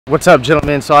What's up,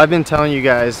 gentlemen? So I've been telling you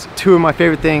guys two of my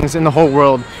favorite things in the whole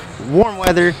world: warm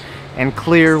weather and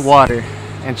clear water.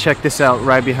 And check this out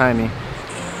right behind me.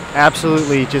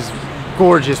 Absolutely just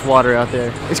gorgeous water out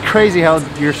there. It's crazy how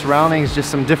your surroundings,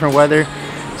 just some different weather,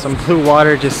 some blue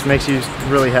water, just makes you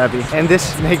really happy. And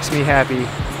this makes me happy,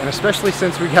 and especially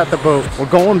since we got the boat. We're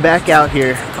going back out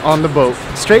here on the boat,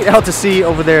 straight out to sea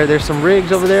over there. There's some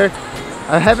rigs over there.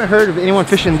 I haven't heard of anyone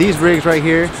fishing these rigs right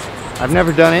here. I've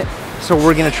never done it, so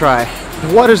we're gonna try.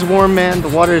 The water's warm, man. The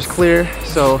water is clear,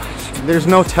 so there's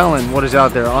no telling what is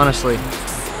out there, honestly.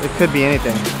 It could be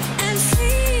anything.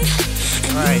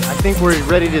 Alright, I think we're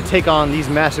ready to take on these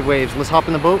massive waves. Let's hop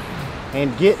in the boat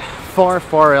and get far,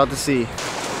 far out to sea.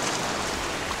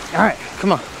 Alright,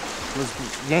 come on.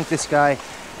 Let's yank this guy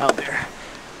out there.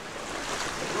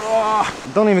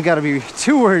 Oh, don't even gotta be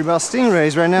too worried about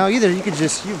stingrays right now either. You'll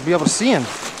be able to see them,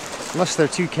 unless they're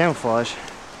too camouflage.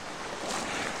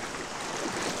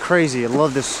 Crazy. I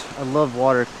love this. I love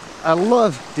water.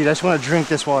 Dude, I just want to drink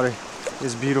this water.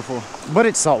 It's beautiful, but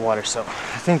it's salt water, so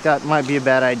I think that might be a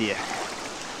bad idea.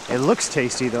 It looks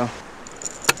tasty though.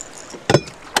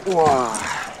 Whoa.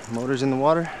 Motor's in the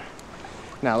water.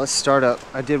 Now let's start up.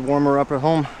 I did warm her up at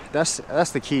home. That's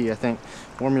the key, I think.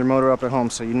 Warm your motor up at home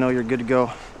so you know you're good to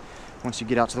go once you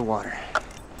get out to the water.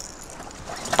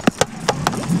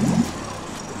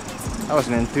 That was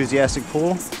an enthusiastic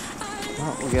pull.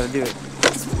 Well, we gotta do it.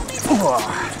 Whoa.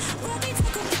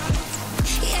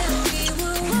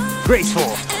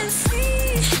 Graceful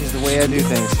is the way I do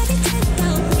things.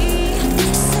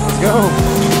 Let's go.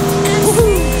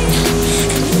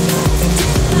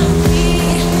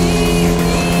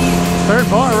 Third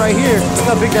bar right here. Look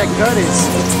how big that gut is.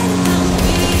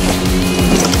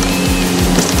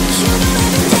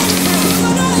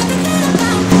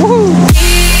 Woohoo!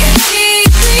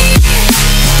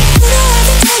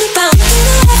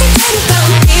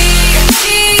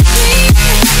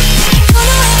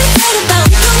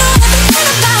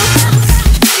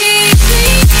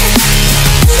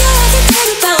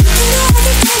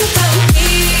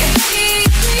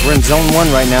 We're in zone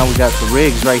 1 right now. We got the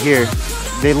rigs right here.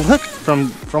 They look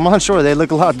from on shore, they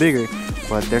look a lot bigger,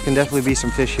 but there can definitely be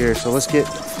some fish here. So let's get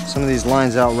some of these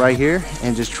lines out right here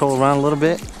and just troll around a little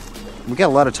bit. We got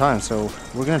a lot of time, so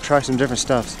we're gonna try some different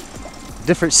stuffs.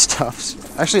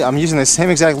 Actually, I'm using the same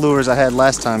exact lures I had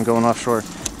last time going offshore.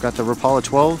 Got the Rapala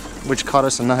 12, which caught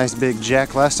us a nice big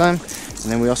jack last time,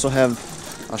 and then we also have,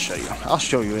 I'll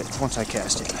show you it once I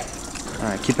cast it. All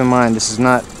right, keep in mind this is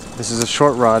a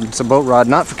short rod. It's a boat rod,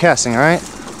 not for casting, all right?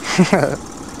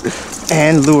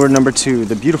 And lure number 2,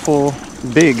 the beautiful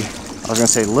big, I was gonna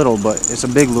say little, but it's a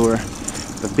big lure,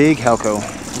 the big Halco.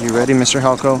 You ready, Mr.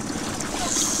 Halco?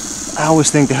 I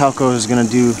always think the Halco is gonna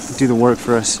do the work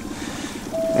for us,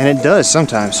 and it does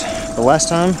sometimes. The last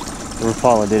time, the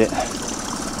Rapala did it.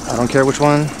 I don't care which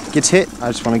one gets hit,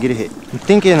 I just want to get a hit. I'm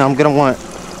thinking I'm gonna want,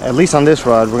 at least on this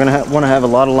rod, we're gonna want to have a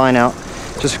lot of line out,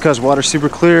 just because water's super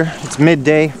clear. It's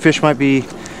midday, fish might be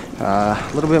a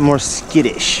little bit more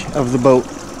skittish of the boat,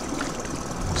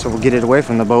 so we'll get it away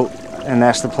from the boat, and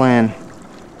that's the plan.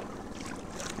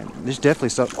 There's definitely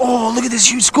stuff. Oh, look at this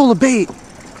huge school of bait.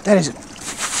 That is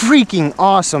freaking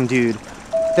awesome, dude.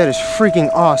 That is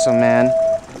freaking awesome, man.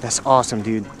 That's awesome,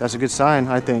 dude. That's a good sign,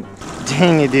 I think.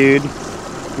 Dang it, dude.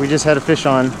 We just had a fish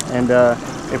on, and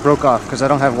it broke off because I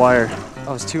don't have wire.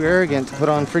 I was too arrogant to put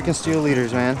on freaking steel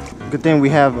leaders, man. Good thing we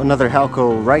have another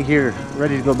Halco right here,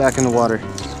 ready to go back in the water.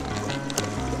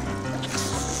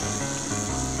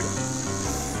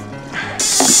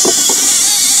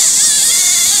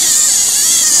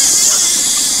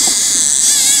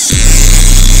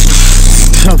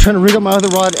 I'm trying to rig up my other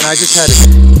rod, and I just had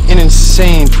an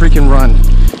insane freaking run.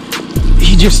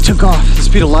 He just took off the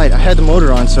speed of light. I had the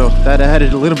motor on, so that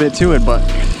added a little bit to it, but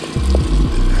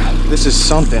this is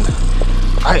something.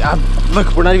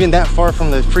 Look, we're not even that far from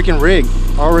the freaking rig.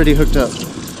 Already hooked up.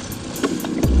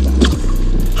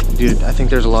 Dude, I think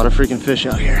there's a lot of freaking fish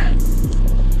out here.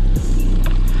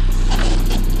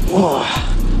 Whoa,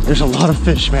 there's a lot of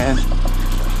fish, man.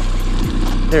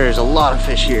 There is a lot of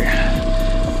fish here.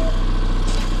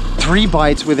 3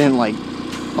 bites within like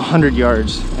 100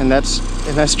 yards, and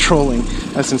that's trolling.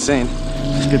 That's insane.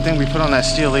 It's a good thing we put on that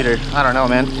steel leader. I don't know,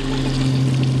 man.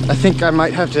 I think I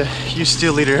might have to use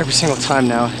steel leader every single time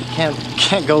now.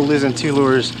 Can't go losing 2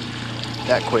 lures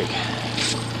that quick.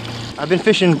 I've been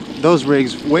fishing those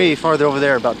rigs way farther over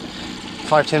there, about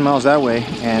 5-10 miles that way,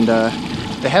 and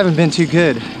they haven't been too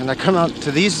good. And I come out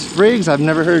to these rigs I've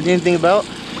never heard anything about,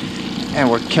 and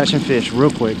we're catching fish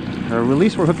real quick, or at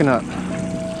least we're hooking up.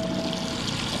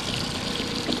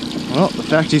 Well, the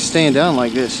fact he's staying down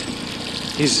like this,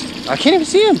 I can't even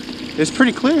see him. It's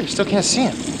pretty clear. Still can't see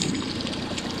him.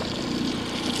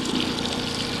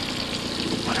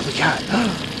 What have we got?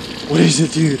 What is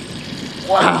it, dude?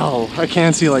 Wow, I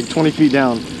can see like 20 feet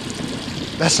down.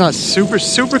 That's not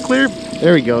super clear.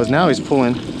 There he goes. Now he's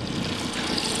pulling.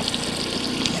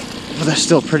 But that's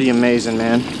still pretty amazing,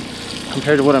 man.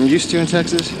 Compared to what I'm used to in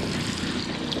Texas.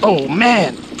 Oh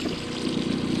man.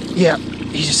 Yeah,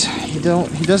 he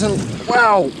doesn't,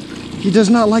 wow. He does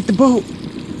not like the boat.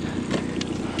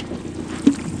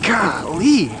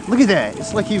 Golly, look at that.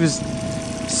 It's like he was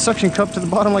suction cupped to the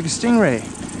bottom like a stingray.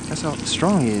 That's how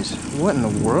strong he is. What in the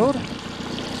world?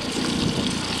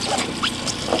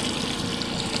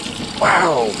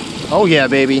 Wow. Oh yeah,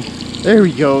 baby. There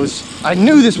he goes. I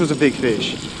knew this was a big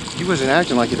fish. He wasn't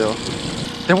acting like it though.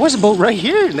 There was a boat right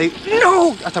here. And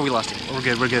no! I thought we lost it. We're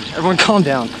good, we're good. Everyone calm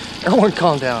down. Everyone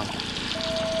calm down.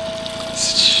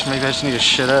 Maybe I just need to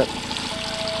shut up.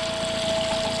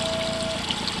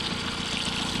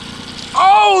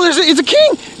 Oh, it's a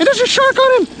king! And there's a shark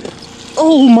on him!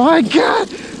 Oh my god!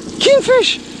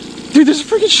 Kingfish! Dude, there's a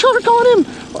freaking shark on him!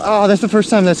 Oh, that's the first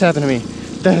time that's happened to me.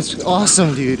 That's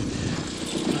awesome, dude.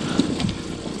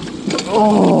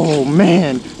 Oh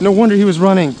man, no wonder he was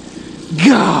running.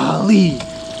 Golly!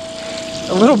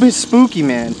 A little bit spooky,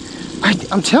 man.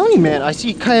 I'm telling you, man, I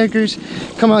see kayakers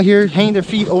come out here, hang their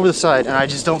feet over the side, and I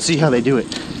just don't see how they do it.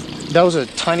 That was a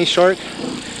tiny shark,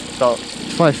 about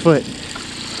 5 foot.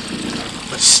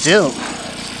 But still.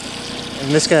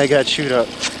 And this guy got chewed up.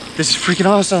 This is freaking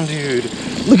awesome, dude.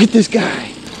 Look at this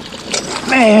guy.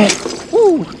 Man,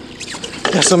 woo!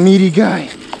 That's a meaty guy.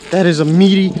 That is a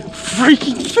meaty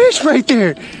freaking fish right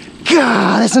there.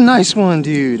 God, that's a nice one,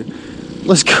 dude.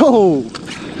 Let's go.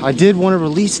 I did want to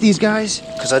release these guys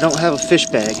because I don't have a fish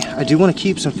bag. I do want to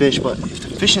keep some fish, but if the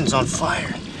fishing's on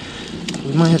fire,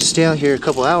 we might have to stay out here a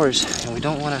couple hours, and we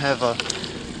don't want to have a...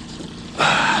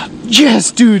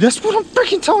 Yes, dude, that's what I'm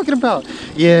freaking talking about.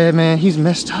 Yeah, man, he's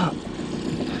messed up.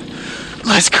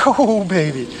 Let's go,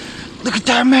 baby. Look at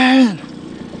that, man.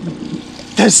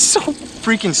 That's so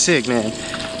freaking sick, man.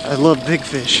 I love big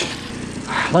fish.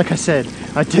 Like I said,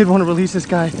 I did want to release this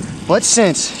guy, but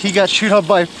since he got chewed up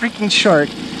by a freaking shark,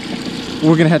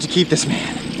 we're gonna have to keep this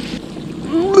man.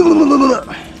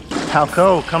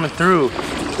 Halco coming through.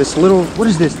 This little, what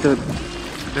is this?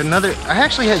 Another, I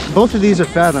actually had, both of these are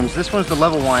fathoms. This one's the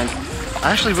level wind.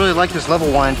 I actually really like this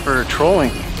level wind for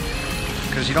trolling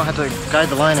because you don't have to guide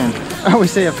the line in. I always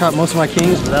say I've caught most of my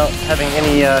kings without having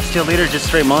any steel leader, just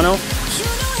straight mono.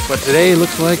 But today it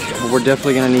looks like we're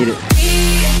definitely gonna need it.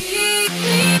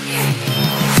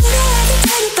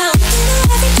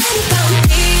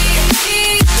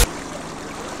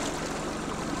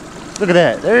 Look at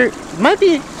that. There might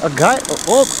be a guy.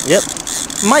 Oh, yep.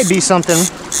 Might be something.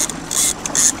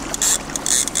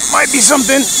 Might be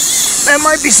something. That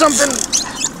might be something.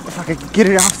 If I could get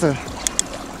it off the...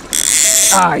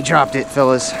 Ah, I dropped it,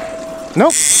 fellas.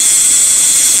 Nope.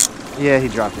 Yeah, he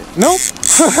dropped it. Nope.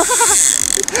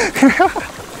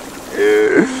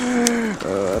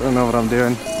 I don't know what I'm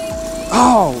doing.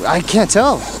 Oh, I can't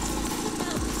tell.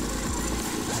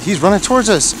 He's running towards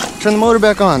us. Turn the motor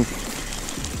back on.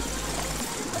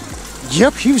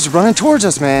 Yep, he was running towards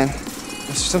us, man.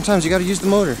 Sometimes you gotta use the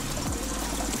motor.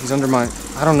 He's under my...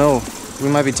 I don't know. We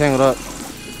might be tangled up.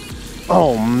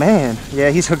 Oh, man. Yeah,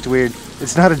 he's hooked weird.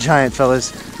 It's not a giant,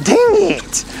 fellas. Dang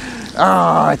it!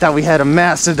 Oh, I thought we had a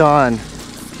mastodon.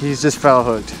 He's just foul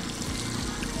hooked.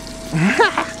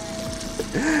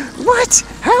 What?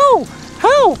 How?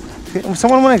 How?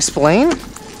 Someone want to explain?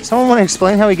 Someone want to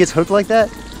explain how he gets hooked like that?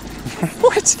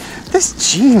 What?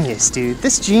 This genius, dude.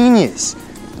 This genius.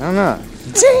 I don't know.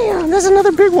 Damn, there's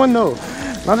another big one though.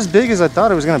 Not as big as I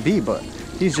thought it was gonna be, but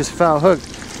he's just foul hooked.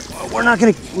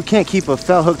 We can't keep a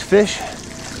foul hooked fish,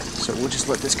 so we'll just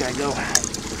let this guy go.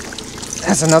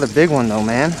 That's another big one though,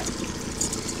 man.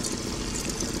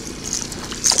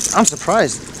 I'm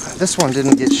surprised this one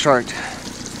didn't get sharked.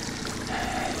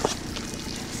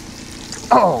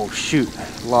 Oh shoot,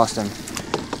 lost him.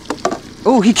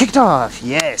 Oh, he kicked off.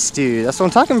 Yes, dude, that's what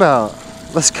I'm talking about.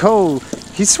 Let's go.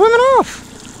 He's swimming off.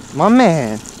 My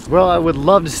man. Well, I would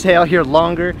love to stay out here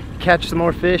longer, catch some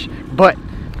more fish, but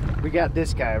we got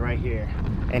this guy right here,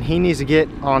 and he needs to get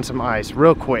on some ice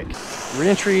real quick.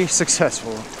 Re-entry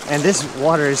successful, and this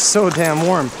water is so damn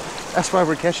warm. That's why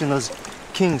we're catching those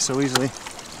kings so easily.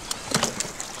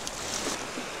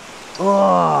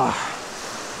 Oh,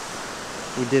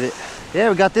 we did it. Yeah,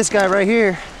 we got this guy right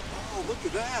here. Oh, look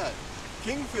at that.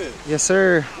 Kingfish. Yes,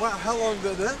 sir. Wow, how long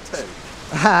did that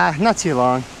take? Not too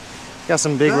long. Got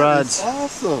some big rods. That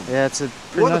is awesome. Yeah, it's a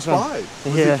pretty nice one. What a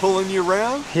fight. Was he pulling you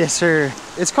around? Yes, sir.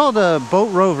 It's called a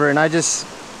boat rover, and I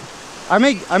I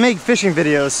make fishing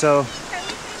videos, so.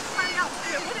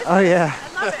 Oh yeah.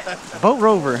 I love it. Boat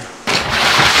rover.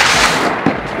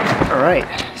 All right,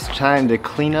 it's time to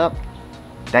clean up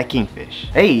that kingfish.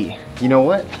 Hey, you know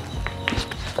what?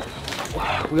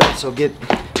 We also get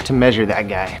to measure that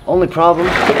guy. Only problem,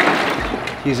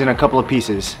 he's in a couple of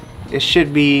pieces. It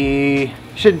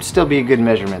should still be a good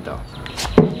measurement though.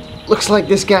 Looks like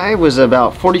this guy was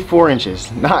about 44 inches.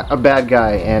 Not a bad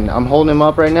guy, and I'm holding him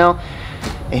up right now,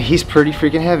 and he's pretty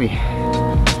freaking heavy.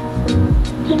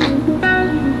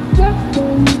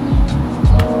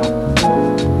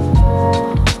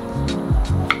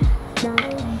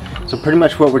 So pretty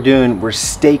much what we're doing, we're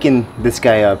staking this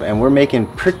guy up, and we're making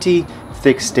pretty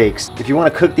thick steaks. If you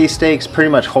want to cook these steaks pretty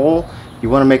much whole, you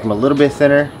want to make them a little bit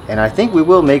thinner, and I think we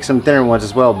will make some thinner ones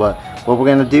as well. But what we're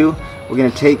gonna do, we're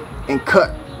gonna take and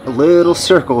cut a little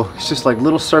circle. It's just like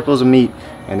little circles of meat,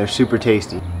 and they're super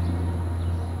tasty.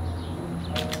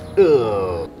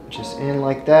 Ugh. Just in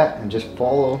like that, and just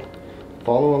follow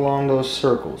along those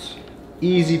circles.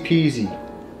 Easy peasy.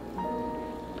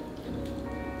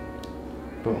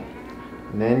 Boom.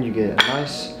 And then you get a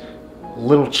nice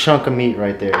little chunk of meat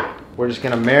right there. We're just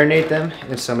gonna marinate them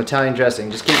in some Italian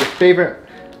dressing. Just get your favorite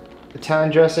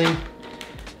Italian dressing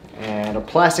and a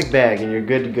plastic bag, and you're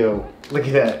good to go. Look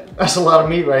at that. That's a lot of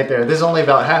meat right there. This is only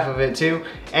about half of it too,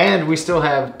 and we still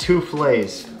have 2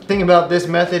 fillets. The thing about this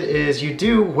method is you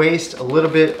do waste a little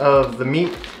bit of the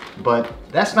meat, but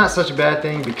that's not such a bad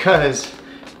thing because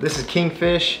this is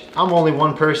kingfish. I'm only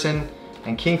one person,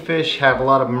 and kingfish have a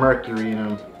lot of mercury in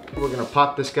them. We're gonna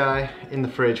pop this guy in the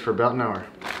fridge for about an hour.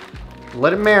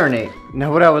 Let it marinate.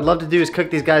 Now what I would love to do is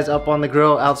cook these guys up on the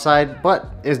grill outside,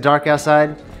 but it's dark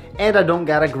outside and I don't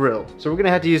got a grill. So we're gonna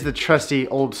have to use the trusty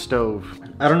old stove.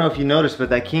 I don't know if you noticed, but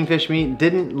that kingfish meat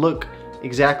didn't look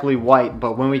exactly white,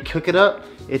 but when we cook it up,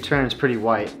 it turns pretty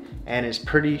white, and it's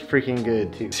pretty freaking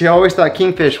good too. See, I always thought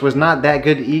kingfish was not that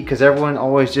good to eat because everyone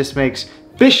always just makes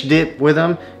fish dip with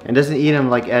them and doesn't eat them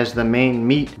like as the main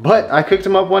meat. But I cooked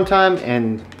them up one time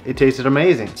and it tasted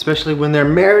amazing, especially when they're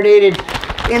marinated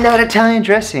in that Italian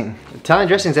dressing. Italian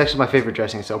dressing is actually my favorite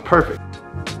dressing, so perfect.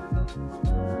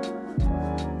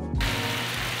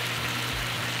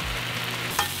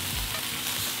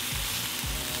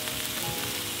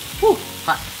 Whew,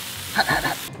 hot, hot, hot,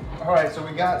 hot. All right, so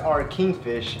we got our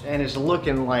kingfish, and it's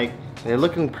looking like, they're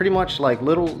looking pretty much like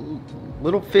little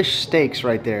fish steaks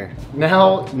right there.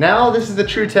 Now this is the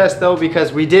true test though,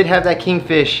 because we did have that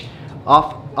kingfish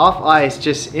off ice,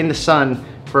 just in the sun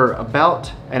for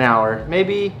about an hour,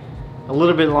 maybe a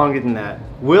little bit longer than that.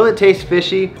 Will it taste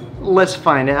fishy? Let's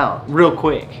find out real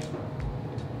quick.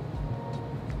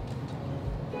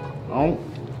 Oh.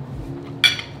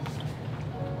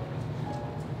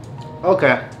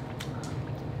 Okay.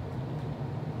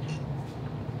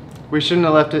 We shouldn't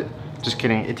have left it. Just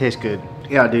kidding, it tastes good.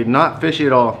 Yeah, dude, not fishy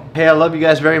at all. Hey, I love you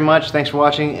guys very much. Thanks for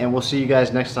watching, and we'll see you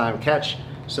guys next time. Catch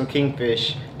some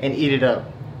kingfish and eat it up.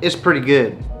 It's pretty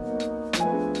good.